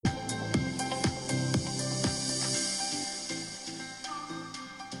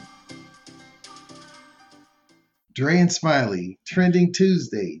Dre and Smiley, trending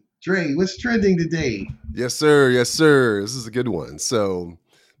Tuesday. Dre, what's trending today? Yes, sir. Yes, sir. This is a good one. So,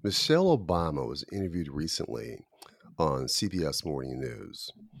 Michelle Obama was interviewed recently on CBS Morning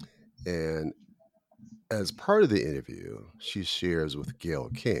News. And as part of the interview, she shares with Gayle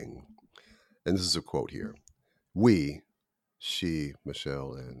King, and this is a quote here: "We, she,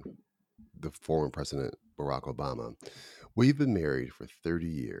 Michelle, and the former President Barack Obama, we've been married for 30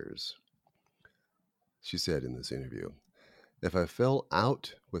 years." She said in this interview, "If I fell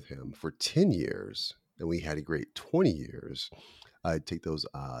out with him for 10 years and we had a great 20 years, I'd take those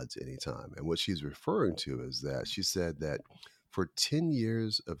odds anytime." And what she's referring to is that she said that for 10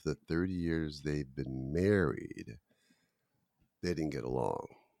 years of the 30 years they've been married, they didn't get along.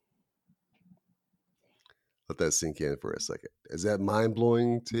 Let that sink in for a second. Is that mind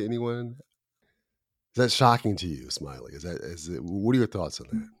blowing to anyone? Is that shocking to you, Smiley? What are your thoughts on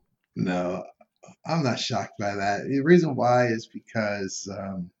that? No, I'm not shocked by that. The reason why is because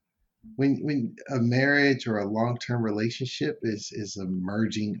when a marriage or a long term relationship is a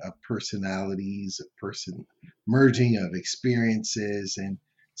merging of personalities, merging of experiences, and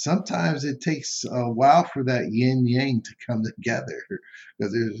sometimes it takes a while for that yin yang to come together.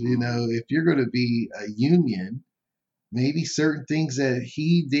 Because there's, if you're going to be a union, maybe certain things that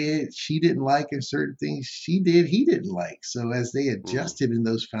he did she didn't like, and certain things she did he didn't like. So as they Mm, adjusted in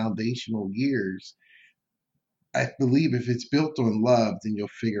those foundational years, I believe if it's built on love, then you'll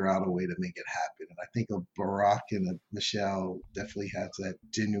figure out a way to make it happen. And I think a Barack and a Michelle definitely has that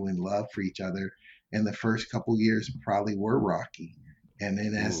genuine love for each other. And the first couple years probably were rocky. And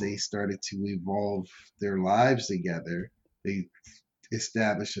then as mm, they started to evolve their lives together, they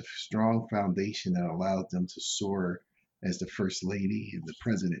established a strong foundation that allowed them to soar as the first lady and the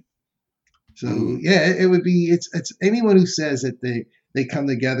president. So mm. yeah, it would be it's anyone who says that they come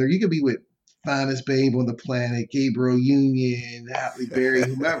together. You could be with finest babe on the planet, Gabriel Union, Halle Berry,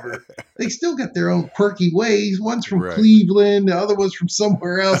 whomever. They still got their own quirky ways. One's from Right. Cleveland, the other one's from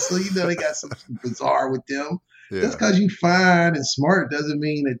somewhere else. So they got something bizarre with them. Just Yeah, because you fine and smart doesn't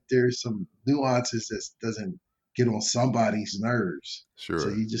mean that there's some nuances that doesn't get on somebody's nerves. So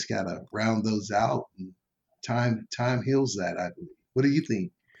sure. you just gotta round those out, and time heals that, I believe. What do you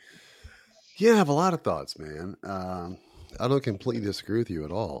think? Yeah, I have a lot of thoughts, man. I don't completely disagree with you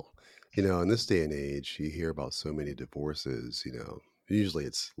at all. In this day and age, you hear about so many divorces. Usually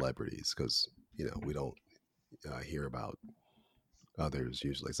it's celebrities because we don't hear about others.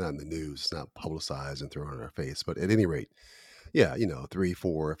 Usually, it's not in the news. It's not publicized and thrown in our face. But at any rate, yeah, 3,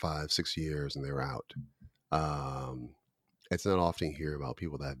 4, 5, 6 years, and they're out. Um, it's not often you hear about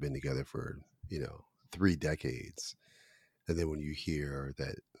people that have been together for 3 decades. And then when you hear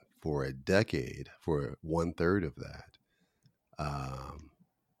that for a decade, for one third of that, um,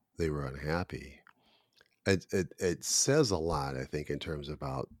 they were unhappy, it says a lot, I think, in terms of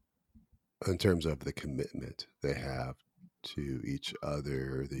the commitment they have to each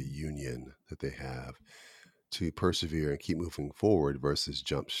other, the union that they have to persevere and keep moving forward versus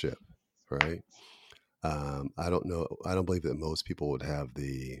jump ship, right? I don't know. I don't believe that most people would have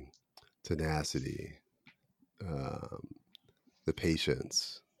the tenacity, um, the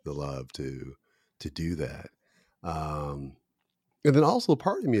patience, the love to do that. Um, and then also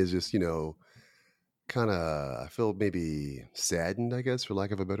part of me is just kind of I feel maybe saddened, I guess, for lack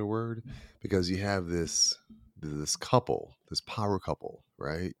of a better word, because you have this couple, this power couple,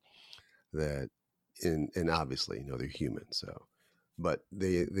 right? That and obviously they're human, so but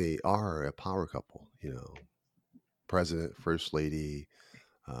they are a power couple, president, first lady.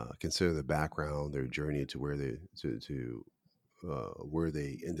 Consider the background, their journey to where they to where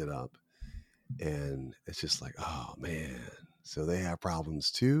they ended up, and it's just like, oh man, so they have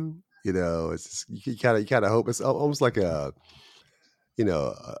problems too. It's just, you kind of hope it's almost like a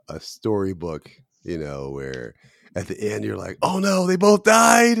storybook, where at the end you're like, oh no, they both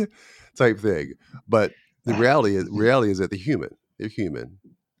died, type thing. But the reality is that they're human.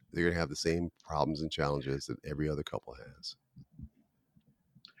 They're gonna have the same problems and challenges that every other couple has.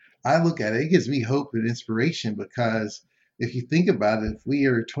 I look at it, it gives me hope and inspiration because if you think about it, if we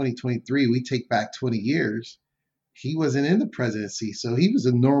are 2023, we take back 20 years, he wasn't in the presidency. So he was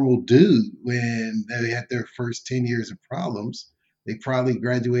a normal dude when they had their first 10 years of problems. They probably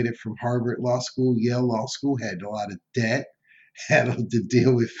graduated from Harvard Law School, Yale Law School, had a lot of debt, had to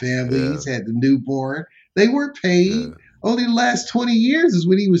deal with Yeah, families, had the newborn. They were paid. yeah, Only the last 20 years is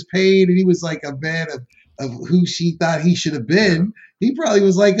when he was paid, and he was like a man of who she thought he should have yeah. been. He probably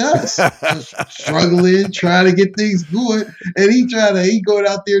was like us, just struggling, trying to get things going. And he going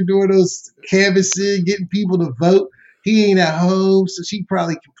out there doing those canvassing, getting people to vote. He ain't at home, so she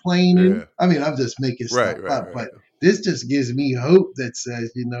probably complaining. Yeah. I mean, I'm just making stuff Right, right, up, right. but This just gives me hope that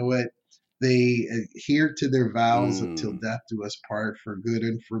says, you know what, they adhere to their vows until Mm, death do us part, for good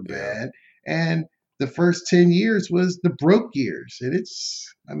and for yeah, bad. And the first 10 years was the broke years. And it's,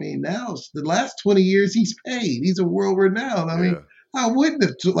 I mean, now the last 20 years he's paid. He's a world renowned. I mean, yeah. how wouldn't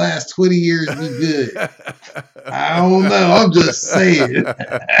the last 20 years be good? I don't know. I'm just saying.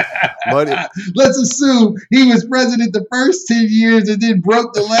 Money. Let's assume he was president the first 10 years and then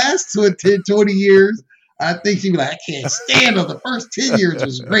broke the last 10, 20 years. I think she'd be like, I can't stand him. The first 10 years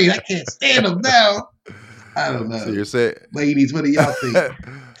was great. I can't stand him now. I don't So know. you're saying, Ladies, what do y'all think?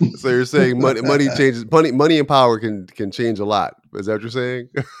 so you're saying money changes, money and power can change a lot. Is that what you're saying?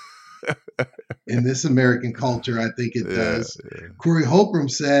 In this American culture, I think it Yeah, does. yeah. Corey Holcomb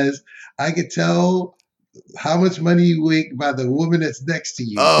says, I could tell how much money you make by the woman that's next to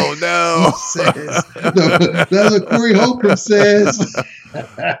you. Oh He no. says, no, that's what Corey Holcomb says.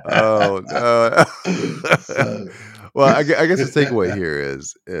 Oh no. So, Well, I guess the takeaway here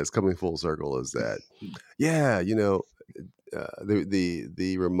is coming full circle is that, yeah, the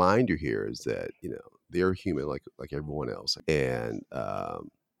reminder here is that they're human like everyone else, and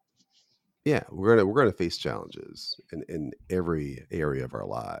yeah, we're gonna face challenges in every area of our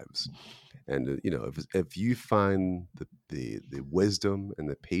lives, and if you find the wisdom and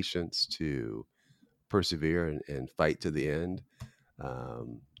the patience to persevere and fight to the end,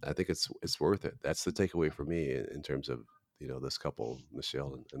 I think it's worth it. That's the takeaway for me in terms of this couple,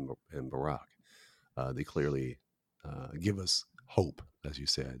 Michelle and Barack. They clearly give us hope, as you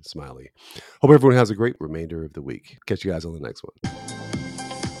said, Smiley. Hope everyone has a great remainder of the week. Catch you guys on the next one.